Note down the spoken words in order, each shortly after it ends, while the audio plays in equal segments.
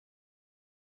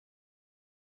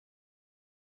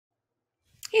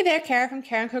Hey there, Kara from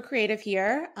Kara & Co Creative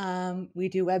here. We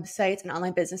do websites and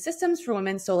online business systems for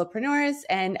women solopreneurs,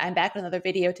 and I'm back with another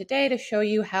video today to show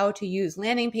you how to use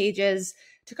landing pages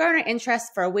to garner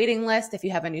interest for a waiting list if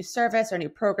you have a new service or a new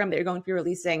program that you're going to be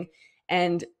releasing.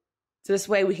 And so this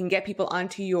way we can get people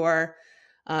onto your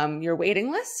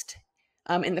waiting list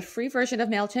in the free version of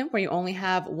MailChimp, where you only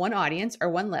have one audience or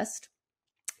one list,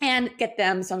 and get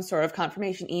them some sort of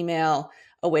confirmation email,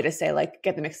 a way to say, like,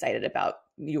 get them excited about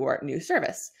your new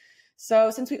service.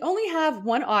 So since we only have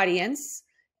one audience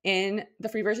in the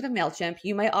free version of MailChimp,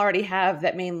 you might already have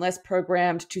that main list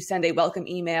programmed to send a welcome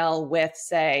email with,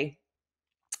 say,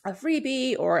 a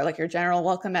freebie or like your general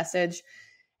welcome message.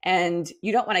 And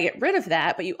you don't want to get rid of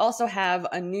that, but you also have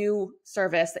a new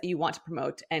service that you want to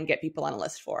promote and get people on a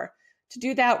list for. To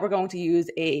do that, we're going to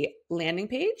use a landing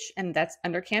page, and that's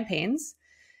under campaigns.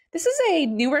 This is a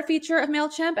newer feature of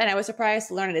MailChimp, and I was surprised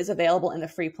to learn it is available in the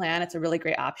free plan. It's a really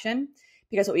great option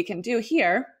because what we can do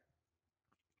here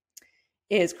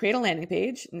is create a landing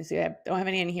page. And you see, I don't have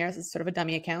any in here. This is sort of a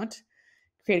dummy account.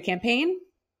 Create a campaign,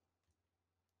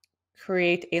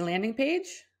 create a landing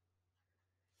page.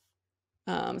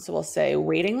 So we'll say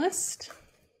waiting list.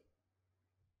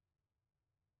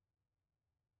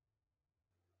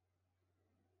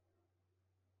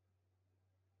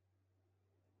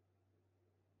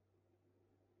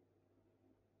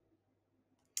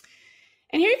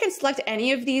 And here you can select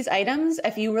any of these items.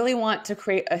 If you really want to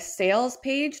create a sales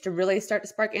page to really start to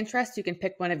spark interest, you can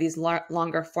pick one of these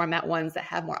longer format ones that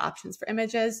have more options for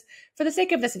images. For the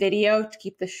sake of this video, to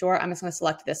keep this short, I'm just going to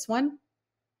select this one.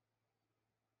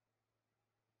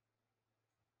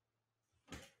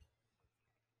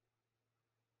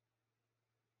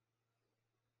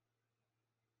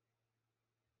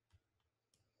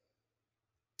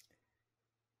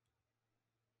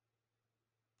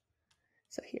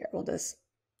 So here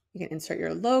you can insert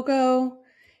your logo.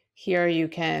 Here you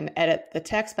can edit the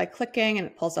text by clicking and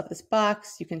it pulls up this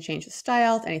box. You can change the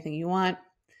style to anything you want.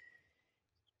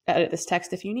 Edit this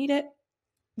text if you need it.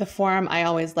 The form, I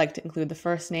always like to include the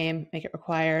first name, make it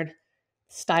required.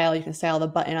 Style, you can style the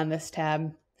button on this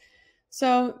tab.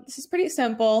 So this is pretty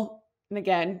simple. And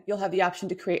again, you'll have the option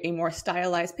to create a more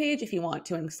stylized page if you want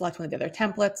to, and select one of the other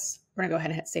templates. We're gonna go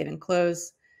ahead and hit save and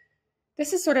close.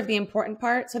 This is sort of the important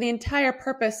part. So the entire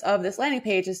purpose of this landing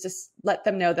page is to let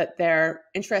them know that they're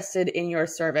interested in your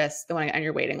service, the one on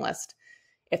your waiting list.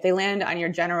 If they land on your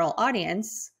general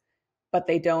audience, but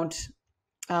they don't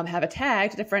have a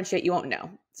tag to differentiate, you won't know.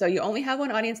 So you only have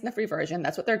one audience in the free version.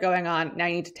 That's what they're going on. Now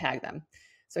you need to tag them.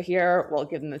 So here we'll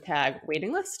give them the tag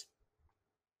waiting list.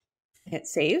 Hit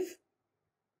save.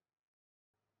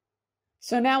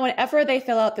 So now whenever they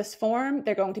fill out this form,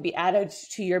 they're going to be added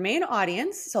to your main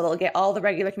audience. So they'll get all the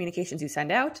regular communications you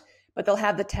send out, but they'll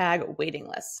have the tag waiting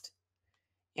list.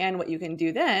 And what you can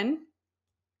do then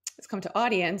is come to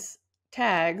audience,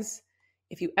 tags.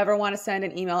 If you ever want to send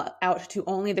an email out to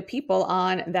only the people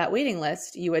on that waiting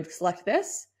list, you would select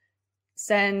this,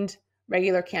 send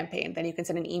regular campaign. Then you can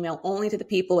send an email only to the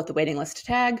people with the waiting list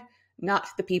tag, not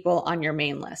to the people on your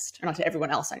main list, or not to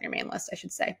everyone else on your main list, I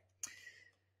should say.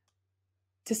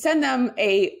 To send them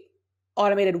a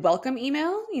automated welcome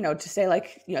email, to say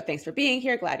like, thanks for being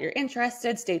here, glad you're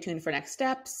interested, stay tuned for next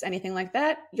steps, anything like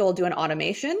that, you'll do an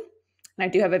automation. And I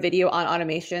do have a video on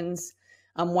automations.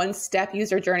 One-step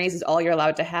user journeys is all you're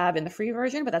allowed to have in the free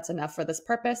version, but that's enough for this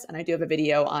purpose. And I do have a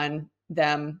video on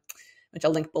them, which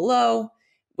I'll link below,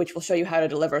 which will show you how to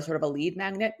deliver sort of a lead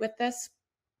magnet with this.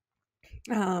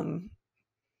 So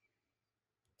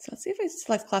let's see if I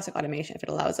select classic automation, if it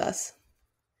allows us.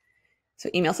 So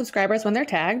email subscribers when they're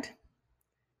tagged.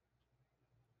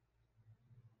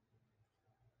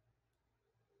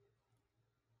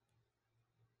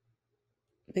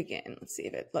 Begin. Let's see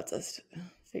if it lets us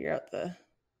figure out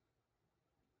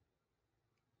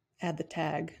add the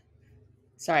tag.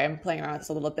 Sorry, I'm playing around with this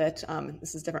a little bit.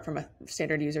 This is different from a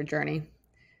standard user journey.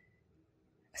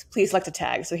 Please select a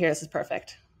tag. So here, this is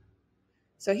perfect.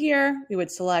 So here we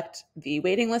would select the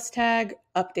waiting list tag,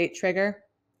 update trigger,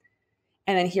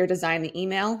 and then here design the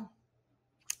email.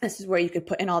 This is where you could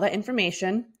put in all that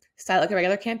information, style like a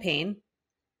regular campaign.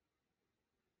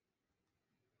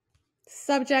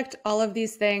 Subject, all of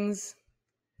these things.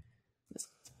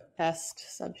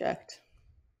 Test, subject.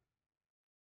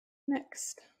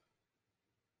 Next.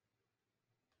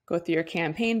 Go through your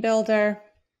campaign builder.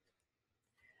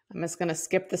 I'm just going to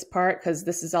skip this part because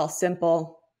this is all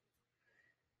simple.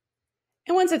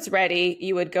 And once it's ready,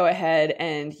 you would go ahead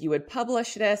and you would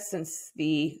publish this. Since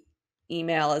the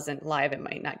email isn't live, it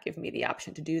might not give me the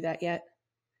option to do that yet.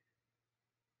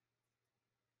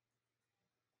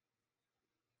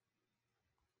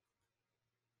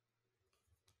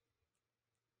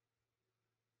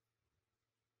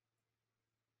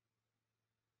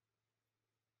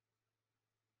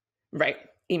 Right.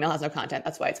 Email has no content.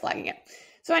 That's why it's flagging it.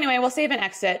 So anyway, we'll save and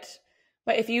exit.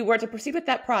 But if you were to proceed with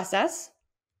that process,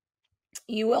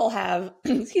 you will have,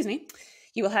 excuse me,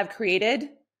 you will have created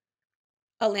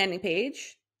a landing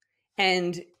page,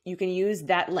 and you can use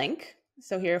that link.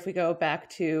 So here, if we go back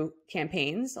to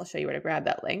campaigns, I'll show you where to grab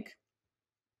that link.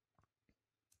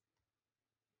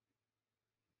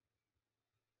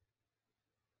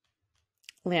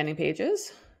 Landing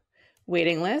pages,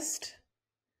 waiting list.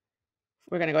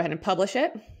 We're going to go ahead and publish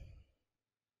it.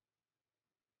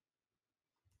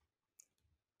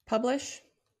 Publish.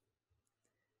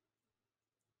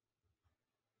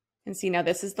 And see, now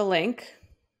this is the link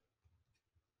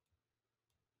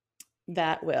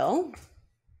that will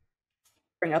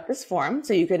bring up this form.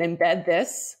 So you could embed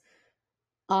this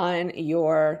on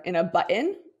in a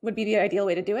button would be the ideal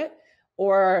way to do it.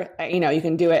 Or, you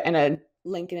can do it in a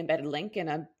link, an embedded link in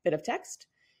a bit of text.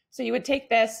 So you would take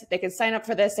this, they could sign up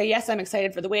for this, say, yes, I'm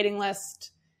excited for the waiting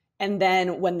list. And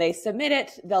then when they submit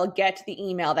it, they'll get the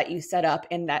email that you set up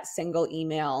in that single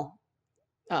email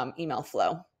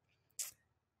flow.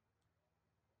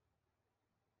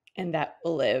 And that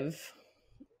will live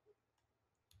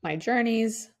my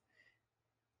journeys.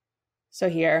 So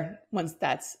here, once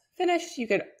that's finished, you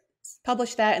could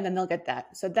publish that and then they'll get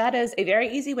that. So that is a very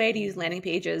easy way to use landing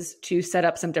pages to set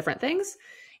up some different things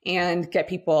and get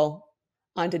people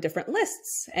onto different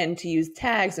lists and to use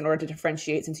tags in order to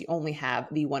differentiate, since you only have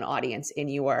the one audience in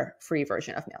your free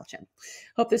version of MailChimp.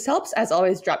 Hope this helps. As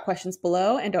always, drop questions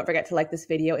below and don't forget to like this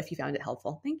video if you found it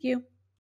helpful. Thank you.